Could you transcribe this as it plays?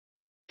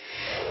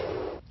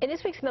In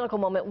this week's Medical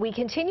Moment, we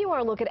continue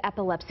our look at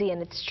epilepsy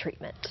and its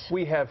treatment.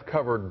 We have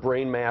covered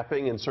brain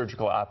mapping and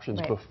surgical options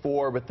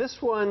before, but this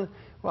one,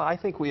 well, I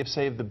think we have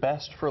saved the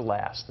best for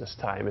last this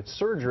time. It's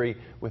surgery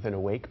with an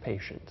awake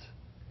patient.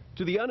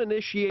 To the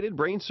uninitiated,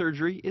 brain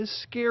surgery is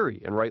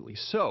scary, and rightly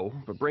so,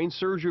 but brain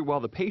surgery while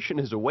the patient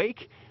is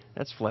awake,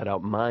 that's flat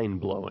out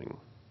mind-blowing.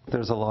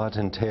 There's a lot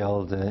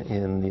entailed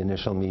in the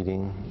initial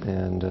meeting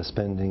and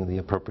spending the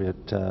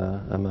appropriate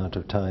amount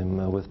of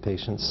time with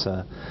patients.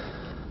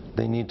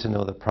 They need to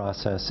know the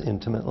process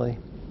intimately,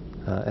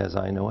 as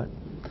I know it.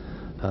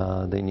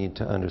 They need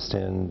to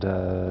understand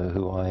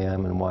who I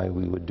am and why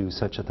we would do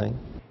such a thing.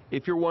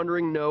 If you're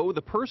wondering, no,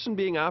 the person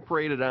being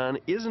operated on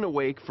isn't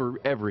awake for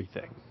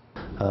everything.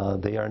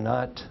 They are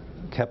not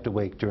kept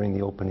awake during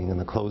the opening and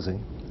the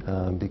closing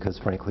because,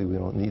 frankly, we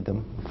don't need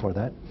them for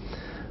that.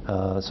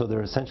 So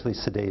they're essentially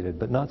sedated,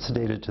 but not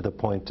sedated to the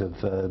point of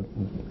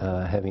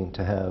having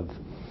to have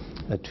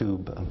a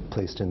tube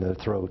placed in their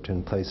throat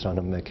and placed on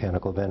a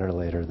mechanical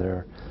ventilator.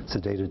 They're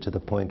sedated to the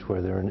point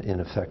where they're in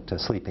effect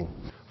sleeping.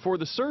 For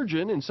the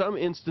surgeon, in some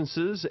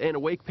instances, an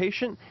awake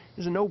patient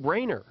is a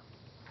no-brainer.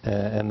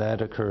 And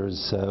that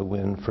occurs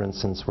when, for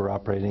instance, we're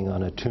operating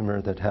on a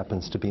tumor that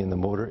happens to be in the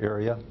motor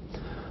area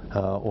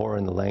or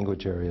in the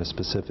language area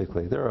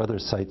specifically. There are other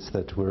sites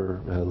that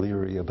we're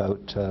leery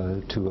about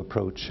to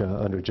approach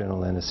under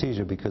general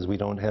anesthesia because we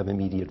don't have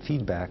immediate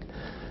feedback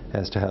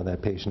as to how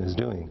that patient is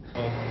doing.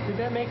 Did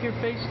that make your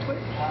face twitch?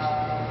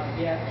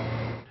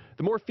 Yeah.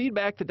 The more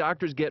feedback the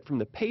doctors get from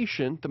the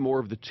patient, the more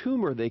of the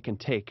tumor they can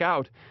take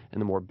out,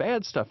 and the more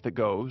bad stuff that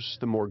goes,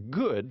 the more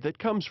good that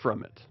comes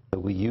from it.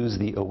 We use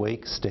the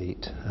awake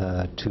state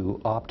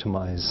to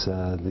optimize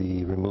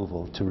the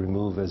removal, to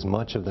remove as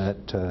much of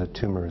that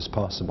tumor as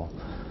possible.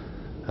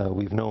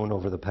 We've known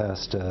over the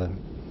past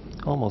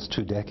almost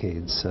 2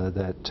 decades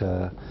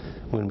that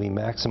when we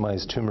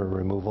maximize tumor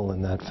removal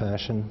in that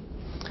fashion,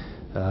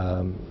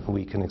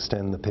 we can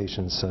extend the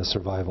patient's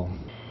survival.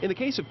 In the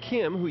case of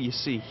Kim, who you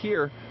see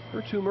here,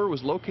 her tumor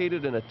was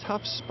located in a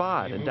tough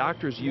spot, and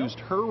doctors used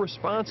her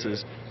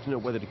responses to know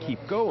whether to keep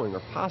going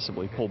or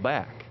possibly pull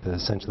back. It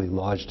essentially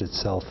lodged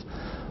itself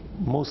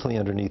mostly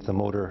underneath the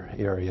motor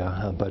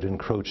area, but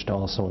encroached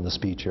also in the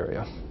speech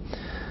area.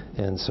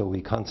 And so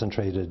we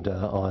concentrated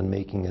on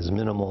making as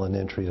minimal an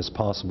entry as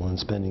possible and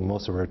spending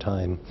most of our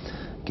time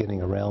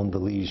getting around the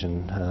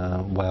lesion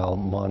while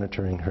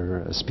monitoring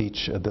her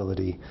speech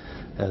ability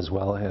as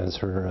well as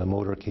her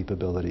motor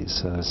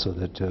capabilities so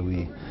that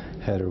we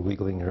had her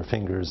wiggling her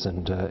fingers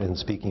and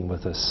speaking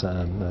with us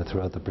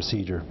throughout the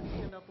procedure.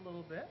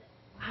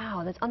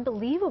 Wow, that's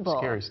unbelievable.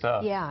 Scary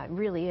stuff. Yeah, it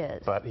really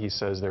is. But he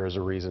says there is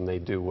a reason they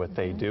do what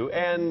they do.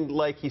 And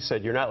like he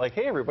said, you're not like,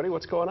 hey, everybody,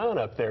 what's going on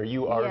up there?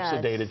 You are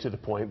sedated to the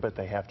point, but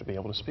they have to be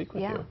able to speak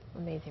with you. Yeah,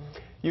 amazing.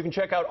 You can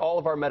check out all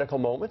of our medical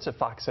moments at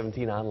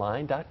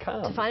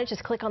fox17online.com. To find it,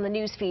 just click on the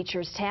News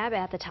Features tab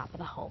at the top of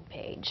the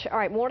homepage. All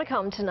right, more to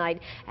come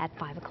tonight at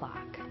 5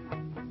 o'clock.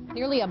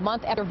 Nearly a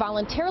month after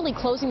voluntarily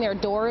closing their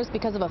doors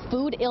because of a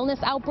food illness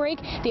outbreak,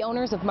 the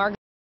owners of